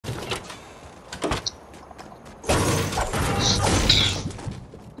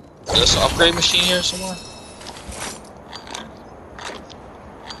There's an upgrade machine here somewhere.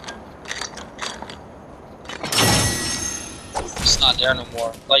 It's not there no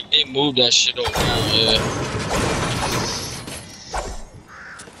more. Like they moved that shit over there. Yeah.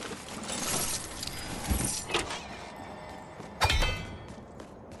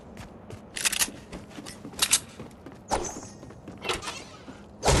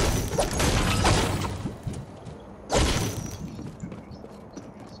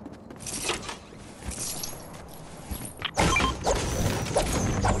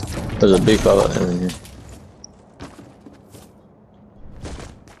 There's a big fella in here.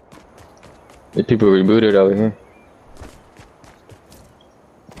 The people rebooted over here.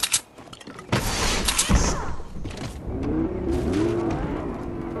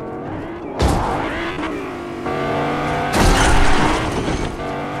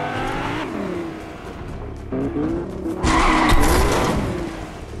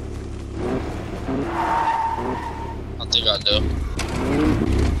 I think I do.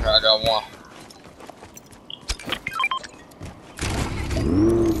 I got one.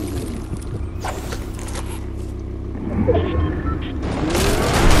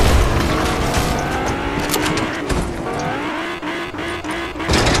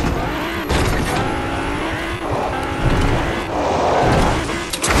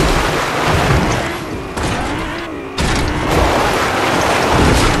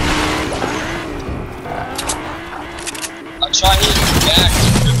 I try hitting back to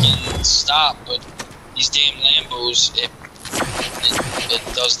freaking stop, but these damn Lambos, it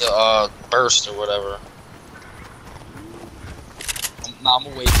does the burst or whatever. Nah, I'm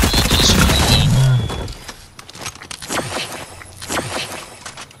gonna wait for you to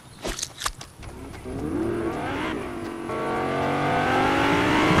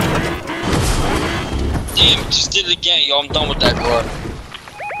Damn, just did it again, yo. I'm done with that car.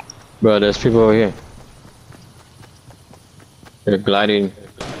 Bro, there's people over here. They're gliding.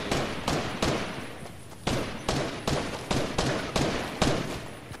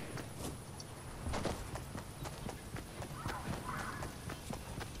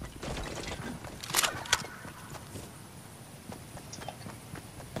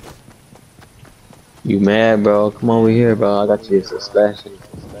 You mad, bro? Come over here, bro. I got you a splash.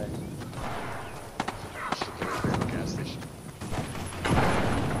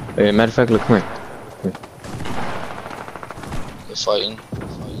 Hey, matter of fact, look, come here. They're fighting.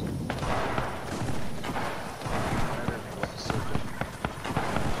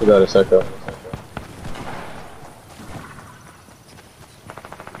 We got a circle.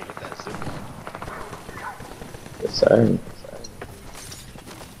 Yes, sir.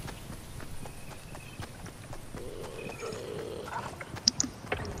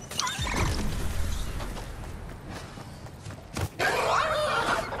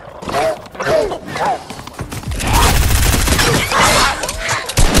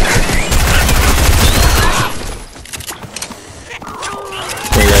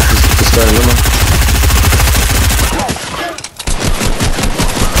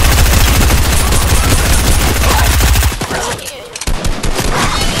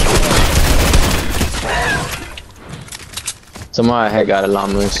 Somebody had got a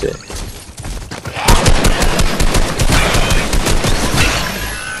llama and shit.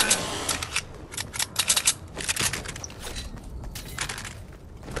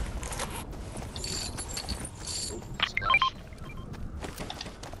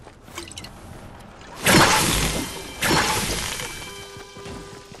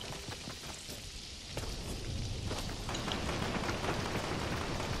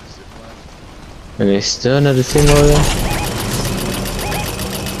 And there's still another team over there?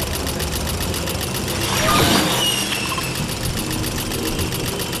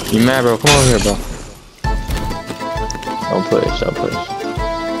 You mad, bro? Come over here, bro. Don't push, don't push.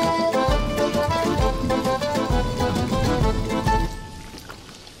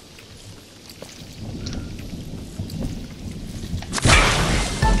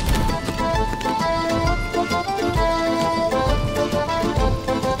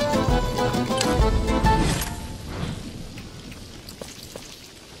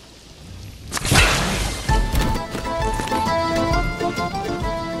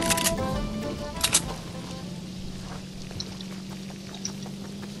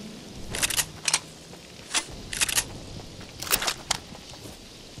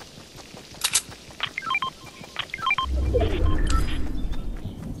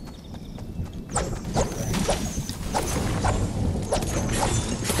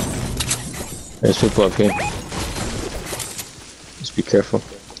 There's people up here. Just be careful.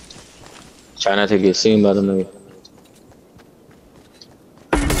 Try not to get seen by them.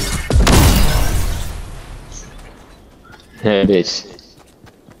 Hey, bitch.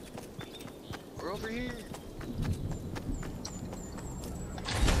 We're over here.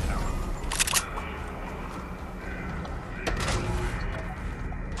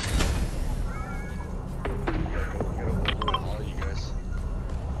 All you guys.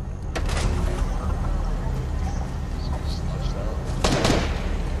 Slouched out.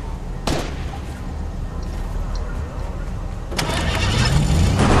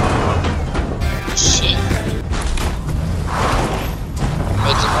 Shit.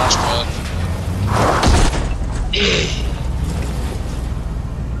 Made the launch pad.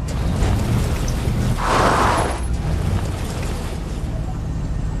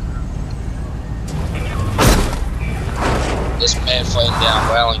 This man fighting down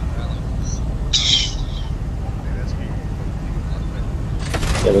Wellington.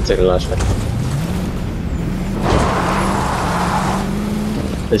 Yeah, we'll take a last one.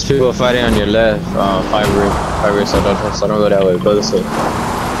 There's people fighting on your left, fiber, so don't go that way, go this way.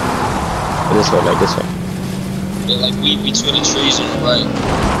 Go this way, like this way. They're like weed between the trees on the right.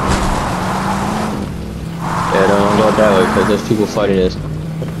 Yeah, don't go that way, because there's people fighting this.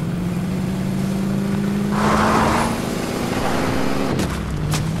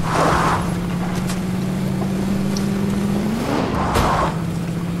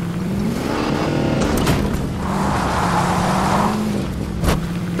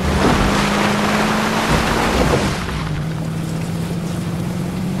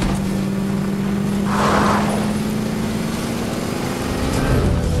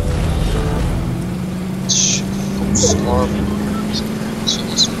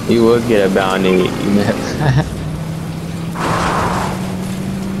 You would get a bounty, you know.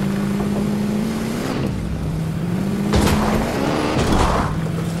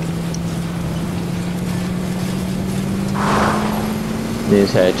 They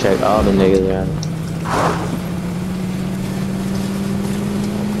just had to check all the niggas around.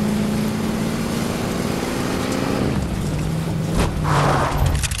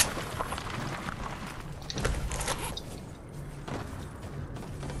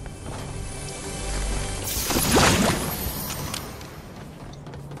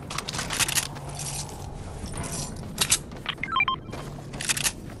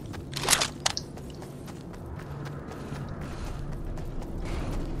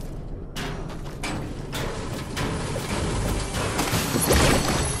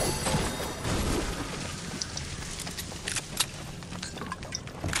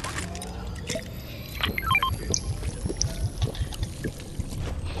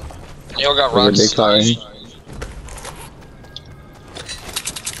 Y'all got rocks. Big car in here.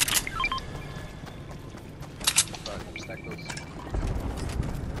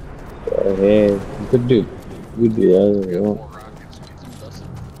 Yeah, you could do that if you want.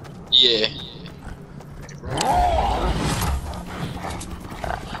 Yeah.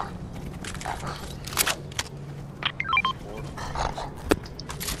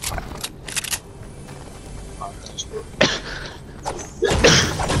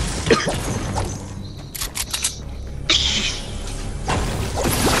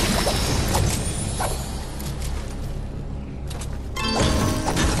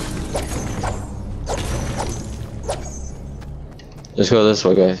 Let's go this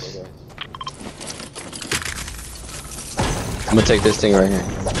way, guys. I'm gonna take this thing right here.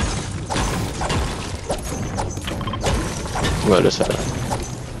 Go this way.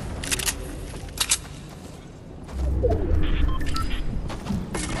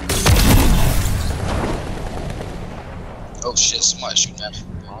 Oh shit, somebody shooting at me.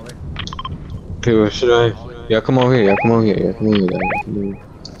 Okay, where should I? Y'all come over here, y'all come over here, y'all come over here, y'all come over here.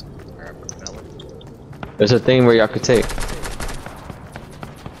 There's a thing where y'all could take.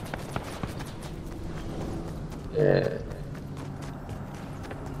 Yeah.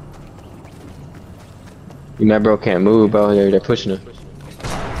 You mad bro can't move, bro. They're pushing him.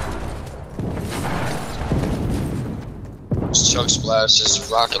 It's Chuck Splash, just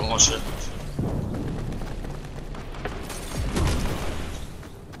rocket launcher.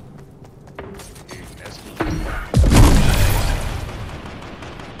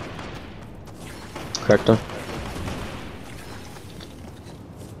 Cracked him.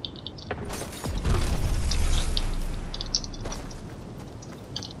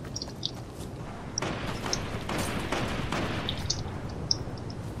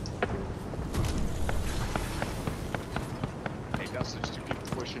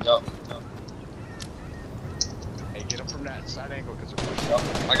 Yup. Hey, get him from that side angle because they're pushing. Yup.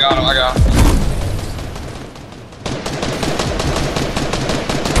 I got him, I got him.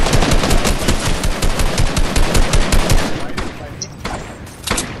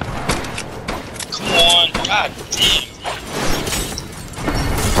 Come on, god damn.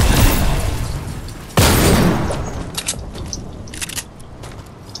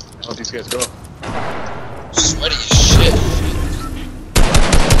 Let these guys go. Sweaty as shit.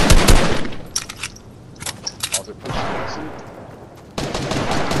 Oh, they're pushing us.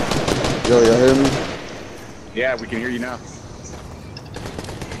 Yo, y'all hear me? Yeah, we can hear you now.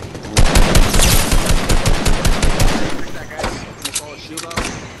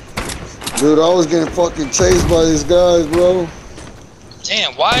 Dude, I was getting fucking chased by these guys, bro.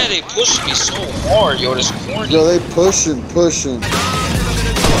 Damn, why are they pushing me so hard, yo? This corny. Yo, they pushing.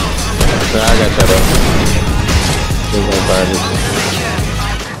 Nah, I got that up.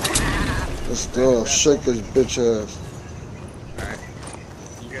 Let's go. Shake this bitch ass. Alright.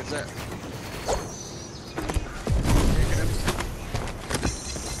 You guys there?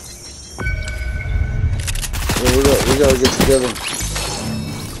 Yeah, we gotta get together.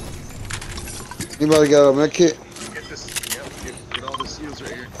 Anybody got a med kit? Get this. Yep, get all the seals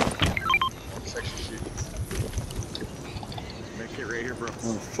right here. All this extra shit. Make it right here, bro.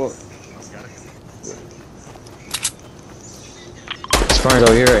 Oh, fuck. Got it. Sparring's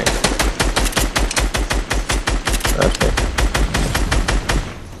over here, right? Okay.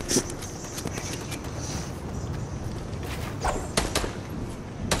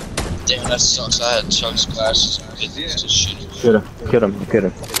 Damn, that sucks. I had Chuck's glasses. It's just shitty. Get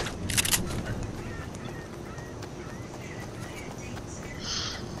him.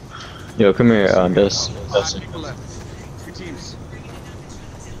 Yo, come here, that's Five people left. 2 teams.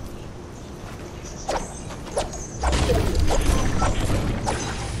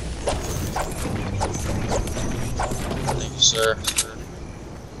 Thank you, sir.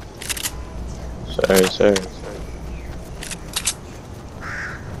 sorry.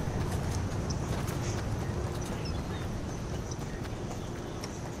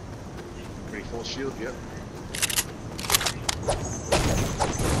 Pretty full shield, yep.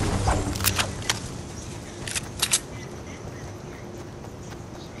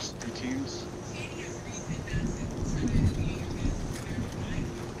 There's 3 teams.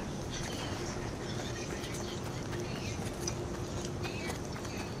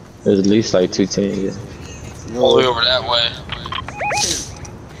 There's at least like 2 teams. Yeah. All the way over that way.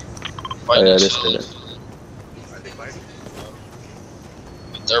 Oh yeah, this Are is they fighting?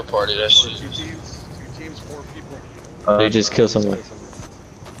 Third party, that shit. 2 teams, 4 people. Oh, they just killed someone.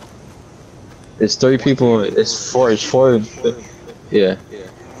 It's 3 people. It's four. Yeah.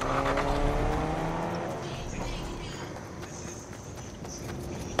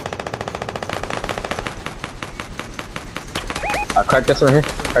 I cracked this one here.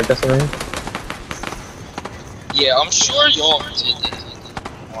 Yeah, I'm sure y'all did it.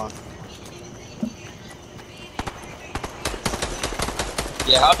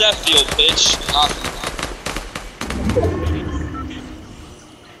 Yeah, how'd that feel, bitch?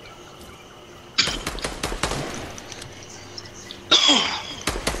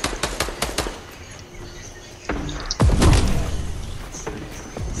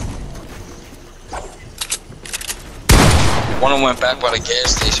 One of them went back by the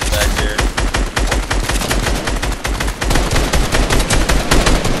gas station back there.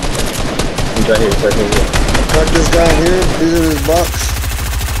 He's right here. Crack this guy in here. He's in his box.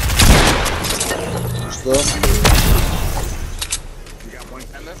 Stuff. You got 1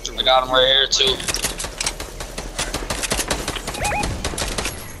 guy left? I got him right here too.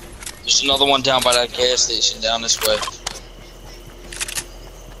 There's another one down by that gas station down this way.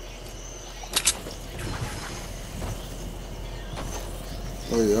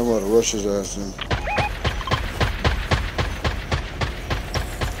 Oh yeah, I'm about to rush his ass in.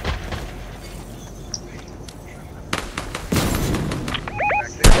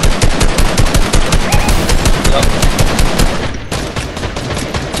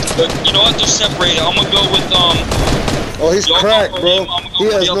 But you know what? They're separated. I'm gonna go with Oh, he's y'all go cracked, for bro. him, I'm gonna go He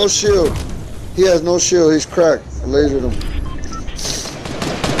for has the no other. shield. He has no shield. He's cracked. I lasered him.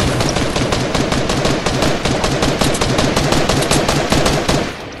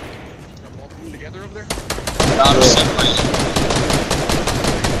 Got both of them together over there? Nah, they're separated.